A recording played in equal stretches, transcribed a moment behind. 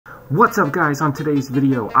What's up guys, on today's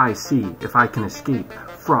video I see if I can escape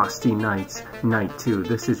Frosty Nights Night 2.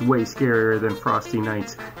 This is way scarier than Frosty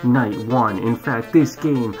Nights Night 1. In fact, this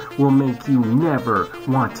game will make you never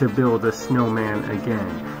want to build a snowman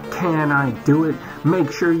again. Can I do it? Make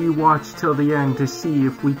sure you watch till the end to see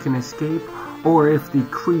if we can escape or if the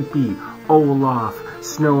creepy Olaf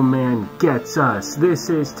snowman gets us. This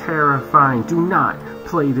is terrifying. Do not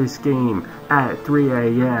play this game at 3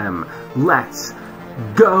 a.m. Let's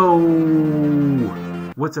go!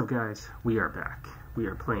 What's up guys? We are back. We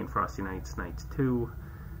are playing Frosty Nights Night 2.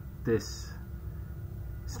 This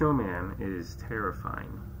snowman is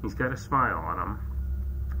terrifying. He's got a smile on him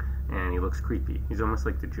and he looks creepy. He's almost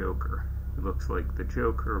like the Joker. He looks like the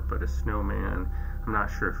Joker but a snowman. I'm not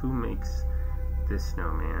sure who makes this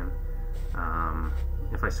snowman.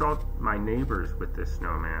 If I saw my neighbors with this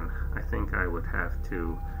snowman, I think I would have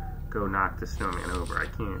to go knock the snowman over. I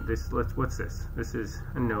can't. What's this? This is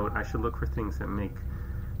a note. I should look for things that make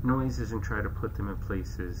noises and try to put them in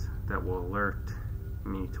places that will alert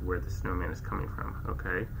me to where the snowman is coming from.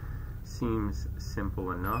 Okay, seems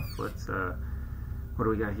simple enough. Let's what do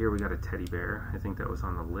we got here? We got a teddy bear. I think that was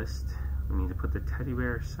on the list. We need to put the teddy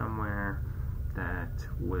bear somewhere that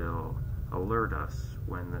will alert us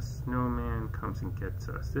when the snowman comes and gets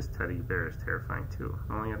us. This teddy bear is terrifying too.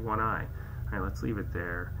 It only had one eye. Alright, let's leave it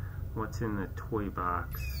there. What's in the toy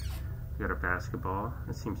box? We got a basketball.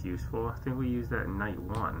 That seems useful. I think we used that in night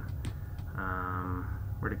 1.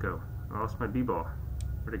 Where'd it go? I lost my b-ball.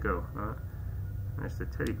 Where'd it go? There's the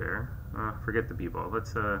teddy bear. Forget the b-ball.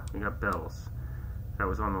 Let's we got bells. That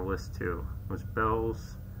was on the list too. It was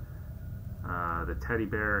bells, the teddy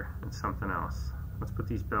bear, and something else. Let's put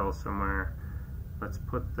these bells somewhere. Let's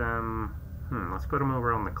put them, let's put them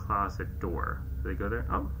over on the closet door. Do they go there?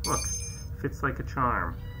 Oh, look, fits like a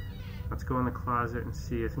charm. Let's go in the closet and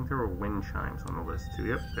see. I think there were wind chimes on the list too.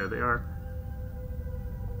 Yep, there they are.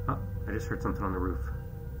 Oh, I just heard something on the roof.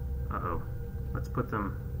 Uh-oh. Let's put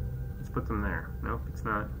them there. Nope, it's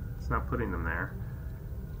not putting them there.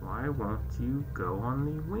 Why won't you go on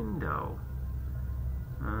the window?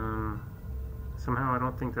 Somehow I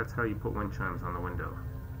don't think that's how you put wind chimes on the window.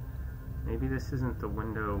 Maybe this isn't the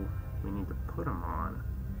window we need to put them on.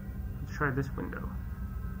 Let's try this window.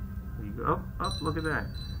 There you go. Oh, look at that.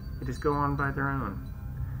 They just go on by their own.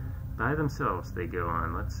 By themselves they go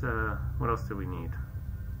on. Let's, what else do we need?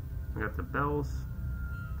 We got the bells,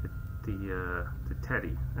 the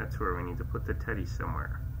teddy. That's where we need to put the teddy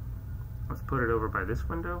somewhere. Let's put it over by this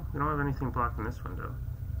window. We don't have anything blocking this window.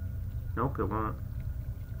 Nope, it won't.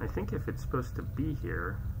 I think if it's supposed to be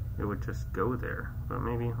here, it would just go there. But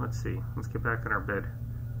maybe, let's see. Let's get back in our bed.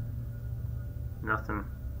 Nothing.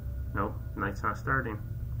 Nope, night's not starting.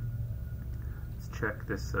 Let's check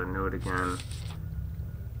this note again.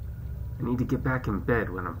 I need to get back in bed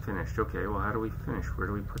when I'm finished. Okay, well, how do we finish? Where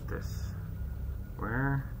do we put this?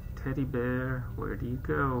 Where? Teddy bear, where do you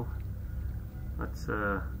go? Let's,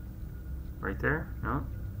 right there? No?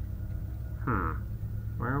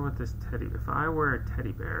 Where would this teddy... If I were a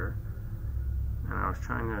teddy bear and I was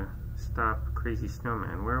trying to stop crazy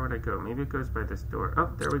snowman, where would I go? Maybe it goes by this door.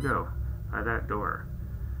 Oh, there we go. By that door.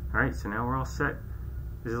 Alright, so now we're all set.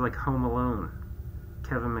 This is like Home Alone.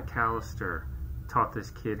 Kevin McAllister taught this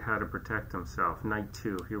kid how to protect himself. Night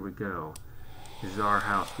 2, here we go. This is our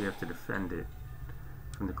house. We have to defend it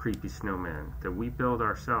from the creepy snowman that we build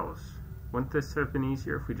ourselves. Wouldn't this have been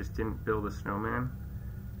easier if we just didn't build a snowman?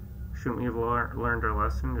 Shouldn't we have learned our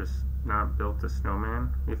lesson, just not built a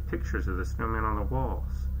snowman? We have pictures of the snowman on the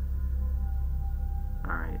walls.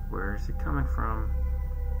 Alright, where is it coming from?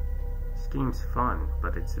 This game's fun,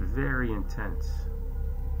 but it's very intense.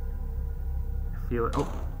 I feel it.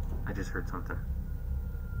 Oh, I just heard something.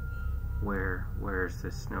 Where is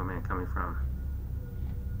this snowman coming from?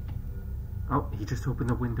 Oh, he just opened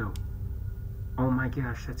the window. Oh my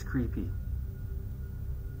gosh, that's creepy.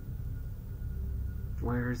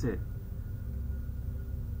 Where is it?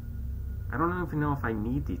 I don't even know if I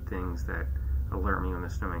need the things that alert me when the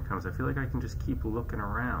snowman comes. I feel like I can just keep looking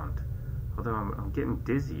around. Although I'm getting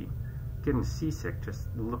dizzy, getting seasick just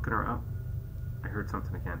looking around. Oh, I heard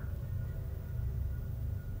something again.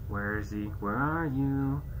 Where is he? Where are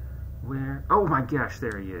you? Where? Oh my gosh,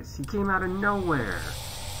 there he is. He came out of nowhere.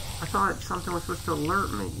 I thought something was supposed to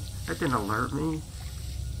alert me. That didn't alert me.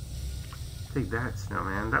 Take that,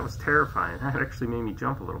 snowman. That was terrifying. That actually made me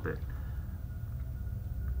jump a little bit.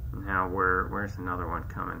 Now, where's another one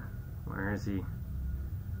coming? Where is he?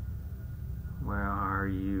 Where are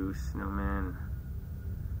you, snowman?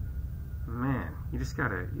 Man, you just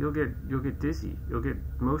gotta, you'll get dizzy. You'll get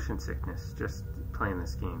motion sickness just playing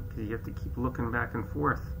this game because you have to keep looking back and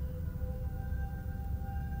forth.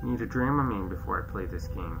 Need a Dramamine before I play this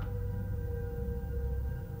game.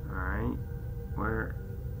 Alright.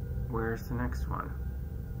 Where's the next one?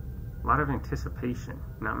 A lot of anticipation.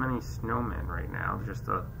 Not many snowmen right now. Just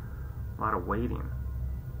a lot of waiting.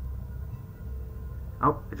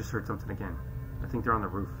 Oh, I just heard something again. I think they're on the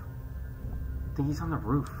roof. I think he's on the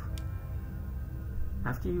roof.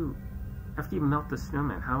 After you melt the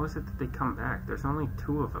snowman, how is it that they come back? There's only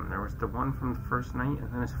 2 of them. There was the one from the first night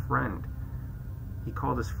and then his friend. He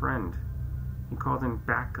called his friend. He called in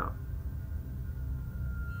backup.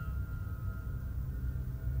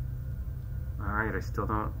 Alright, I still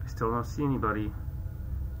don't see anybody.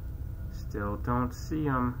 Still don't see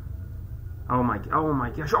him. Oh my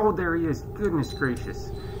gosh. Oh, there he is. Goodness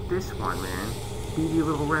gracious. This one, man. Beady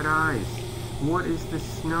little red eyes. What is this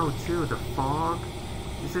snow, too? The fog?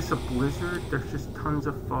 Is this a blizzard? There's just tons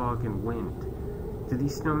of fog and wind. Do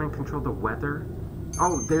these snowmen control the weather?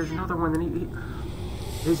 Oh, there's another one.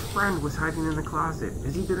 His friend was hiding in the closet.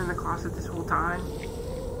 Has he been in the closet this whole time?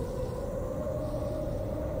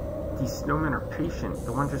 These snowmen are patient.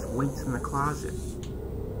 The one just waits in the closet.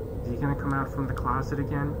 Is he gonna come out from the closet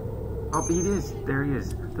again? Oh, it is. There he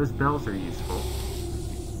is. Those bells are useful.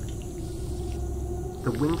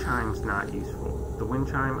 The wind chime's not useful. The wind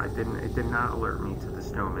chime, it did not alert me to the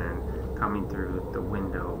snowman coming through the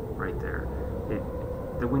window right there.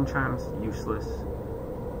 The wind chime's useless.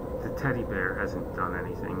 The teddy bear hasn't done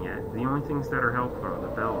anything yet. The only things that are helpful are the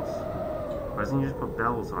bells. Why doesn't you just put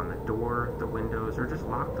bells on the door, the windows, or just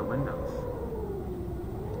lock the windows?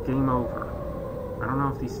 Game over. I don't know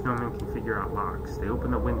if these snowmen can figure out locks. They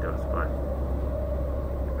open the windows, but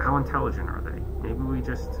how intelligent are they? Maybe we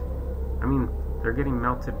just, I mean, they're getting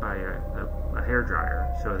melted by a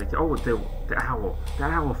hairdryer, so they can, oh, the owl.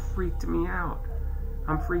 That owl freaked me out.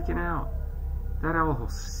 I'm freaking out. That owl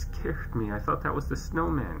scared me. I thought that was the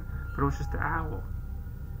snowman, but it was just the owl.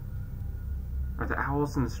 Are the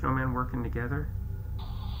owls and the snowman working together?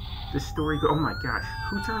 This story, oh my gosh,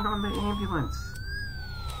 who turned on the ambulance?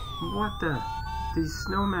 What the? These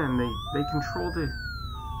snowmen, they control the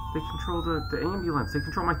ambulance. They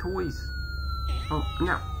control my toys. Oh,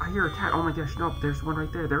 now, I hear a cat. Oh my gosh, no, there's one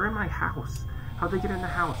right there. They're in my house. How'd they get in the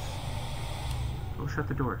house? Oh, shut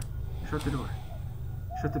the door. Shut the door.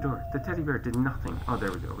 Shut the door. The teddy bear did nothing. Oh,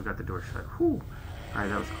 there we go. We got the door shut. Whew. Alright,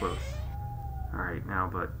 that was close. Alright, now,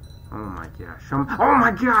 but, oh my gosh. Oh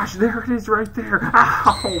my gosh, there it is right there.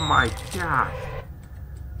 Oh my gosh.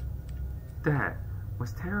 That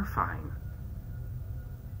was terrifying.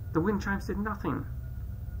 The wind chimes did nothing.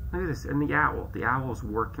 Look at this. And the owl. The owl's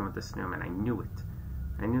working with the snowman. I knew it.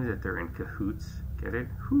 I knew that they're in cahoots. Get it?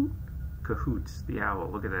 Who? Cahoots. The owl.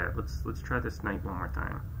 Look at that. Let's try this night one more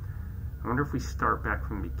time. I wonder if we start back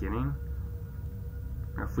from the beginning,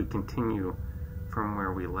 or if we continue from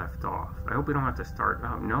where we left off. I hope we don't have to start.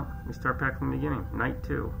 Oh, no. We start back from the beginning. Night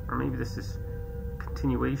 2. Or maybe this is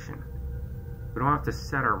continuation. We don't have to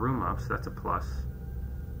set our room up, so that's a plus.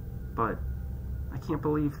 But I can't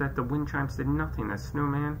believe that the wind chimes did nothing. That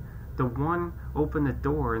snowman, the one opened the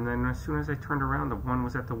door, and then as soon as I turned around, the one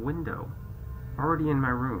was at the window, already in my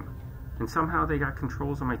room. And somehow they got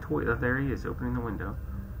controls on my toy. Oh, there he is, opening the window.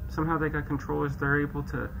 Somehow they got controllers. They're able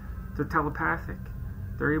to telepathic.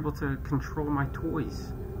 They're able to control my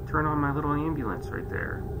toys. Turn on my little ambulance right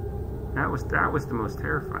there. That was the most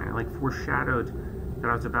terrifying. It like foreshadowed that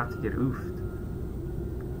I was about to get oofed.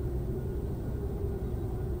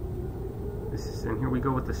 And here we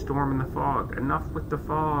go with the storm and the fog. Enough with the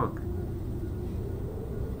fog.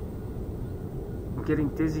 I'm getting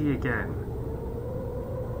dizzy again.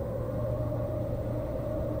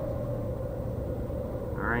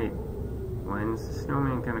 Alright. When's the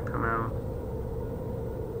snowman gonna come out?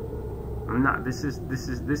 I'm not this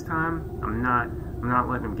time I'm not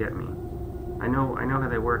letting him get me. I know how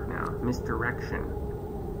they work now. Misdirection.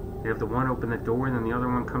 They have the one open the door and then the other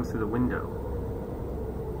one comes through the window.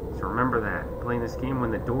 So remember that. Playing this game,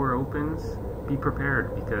 when the door opens, be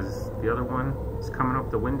prepared, because the other one is coming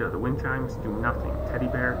up the window. The wind chimes do nothing. Teddy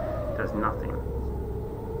bear does nothing.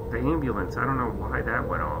 The ambulance, I don't know why that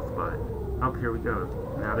went off, but up here we go.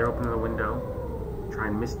 Now they're opening the window,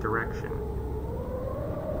 trying misdirection.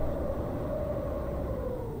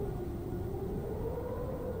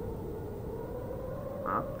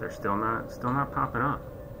 Oh, they're still not popping up.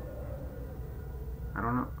 I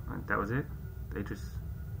don't know. That was it?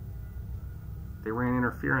 They ran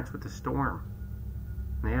interference with the storm.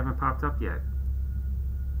 They haven't popped up yet.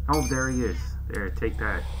 Oh, there he is. There, take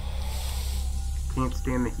that. Can't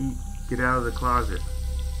stand the heat. Get out of the closet.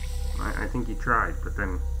 I think he tried, but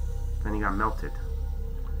then he got melted.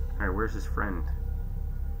 Alright, where's his friend?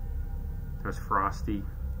 That was Frosty.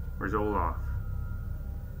 Where's Olaf?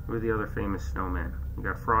 Who are the other famous snowmen? We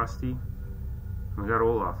got Frosty. We got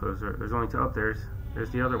Olaf. There's only two. Oh,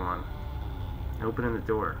 there's the other one. Opening the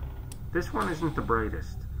door. This one isn't the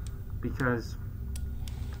brightest because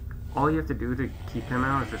all you have to do to keep him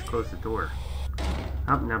out is just close the door.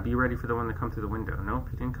 Oh, now be ready for the one to come through the window. Nope,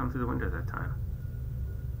 he didn't come through the window that time.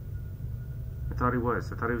 I thought he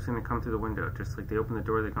was. I thought he was going to come through the window. Just like they open the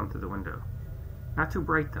door, they come through the window. Not too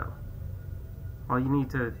bright though. All you need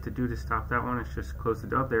to do to stop that one is just close the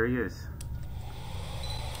door. Oh, there he is.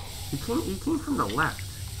 He came from the left.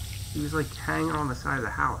 He was like hanging on the side of the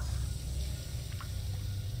house.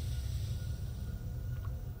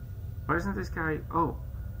 Why doesn't this guy... Oh,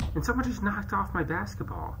 and someone just knocked off my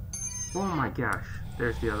basketball. Oh my gosh.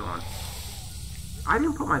 There's the other one. I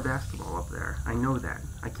didn't put my basketball up there. I know that.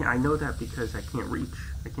 I know that because I can't reach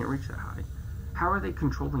that high. How are they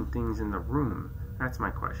controlling things in the room? That's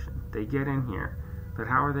my question. They get in here, but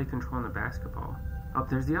how are they controlling the basketball? Oh,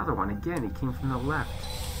 there's the other one. Again, he came from the left.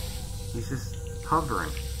 He's just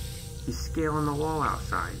hovering. He's scaling the wall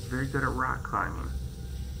outside. He's very good at rock climbing.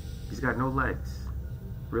 He's got no legs.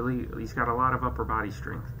 Really, he's got a lot of upper body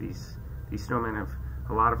strength. These snowmen have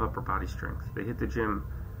a lot of upper body strength. They hit the gym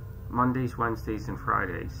Mondays, Wednesdays, and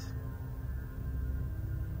Fridays.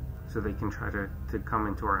 So they can try to come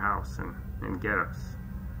into our house and get us.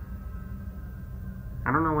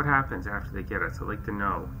 I don't know what happens after they get us. I'd like to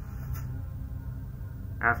know.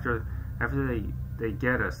 After they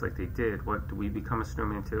get us like they did, what, do we become a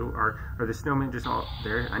snowman too? Are the snowmen just all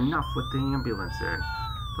there? Enough with the ambulance then.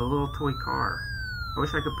 The little toy car. I wish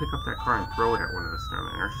I could pick up that car and throw it at one of the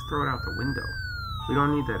snowmen, or just throw it out the window. We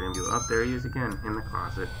don't need that ambulance. Up there he is again, in the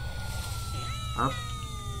closet. Up.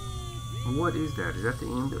 What is that? Is that the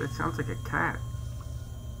ambulance? It sounds like a cat.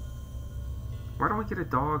 Why don't we get a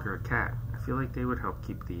dog or a cat? I feel like they would help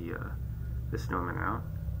keep the snowmen out.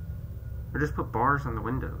 Or just put bars on the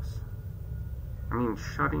windows. I mean,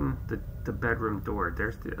 shutting the bedroom door.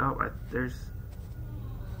 There's the... Oh, there's...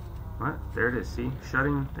 What? There it is. See?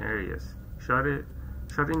 Shutting... There he is. Shut it.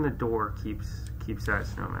 Shutting the door keeps that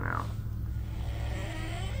snowman out.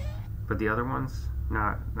 But the other ones,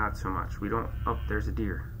 not so much. We don't... Oh, there's a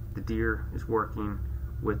deer. The deer is working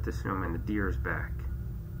with the snowman. The deer is back.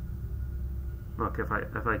 Look, if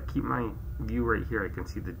I keep my view right here, I can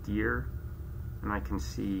see the deer, and I can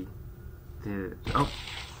see the... Oh,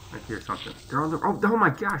 I hear something. They're on the... Oh my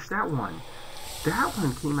gosh, that one! That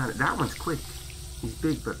one came out... That one's quick. He's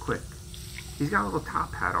big but quick. He's got a little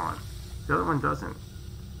top hat on. The other one doesn't.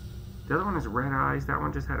 The other one has red eyes. That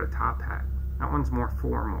one just had a top hat. That one's more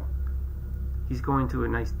formal. He's going to a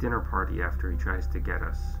nice dinner party after he tries to get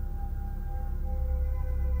us.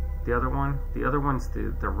 The other one's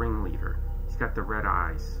the ringleader. He's got the red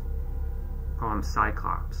eyes. Call him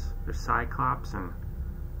Cyclops. There's Cyclops and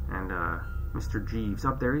Mr. Jeeves.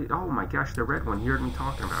 Up there. Oh my gosh, the red one. You heard me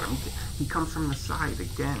talking about him. He comes from the side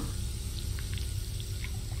again.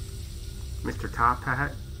 Mr. Top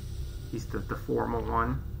Hat. He's the formal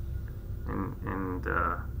one.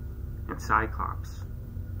 And Cyclops.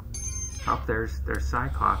 Up there's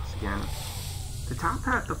Cyclops again. The Top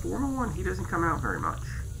Hat, the formal one, he doesn't come out very much.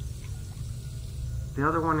 The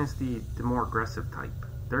other one is the more aggressive type.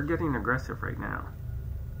 They're getting aggressive right now.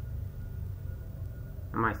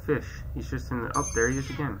 And my fish, he's just in the... Oh, there he is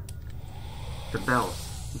again. The bells.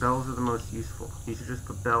 Bells are the most useful. You should just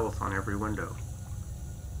put bells on every window.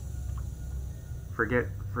 Forget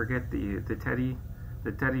the teddy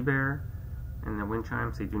bear and the wind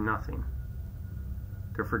chimes. They do nothing.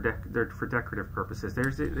 They're for decorative purposes. There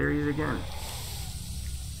he is again.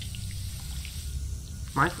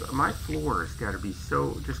 My floor has got to be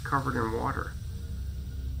so just covered in water.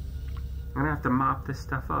 I'm gonna have to mop this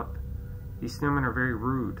stuff up. These snowmen are very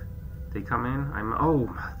rude. They come in.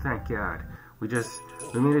 Oh, thank God. We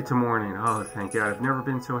made it to morning. Oh, thank God. I've never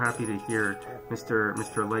been so happy to hear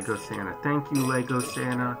Mr. Lego Santa. Thank you, Lego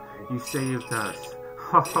Santa. You saved us.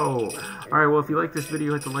 Oh, alright, well, if you like this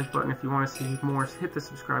video, hit the like button. If you want to see more, hit the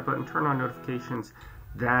subscribe button. Turn on notifications.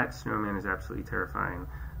 That snowman is absolutely terrifying.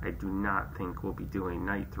 I do not think we'll be doing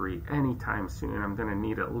night 3 anytime soon. I'm going to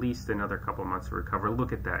need at least another couple months to recover.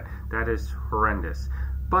 Look at that. That is horrendous.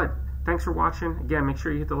 But thanks for watching. Again, make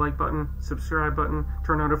sure you hit the like button, subscribe button,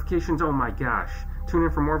 turn on notifications. Oh my gosh. Tune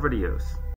in for more videos.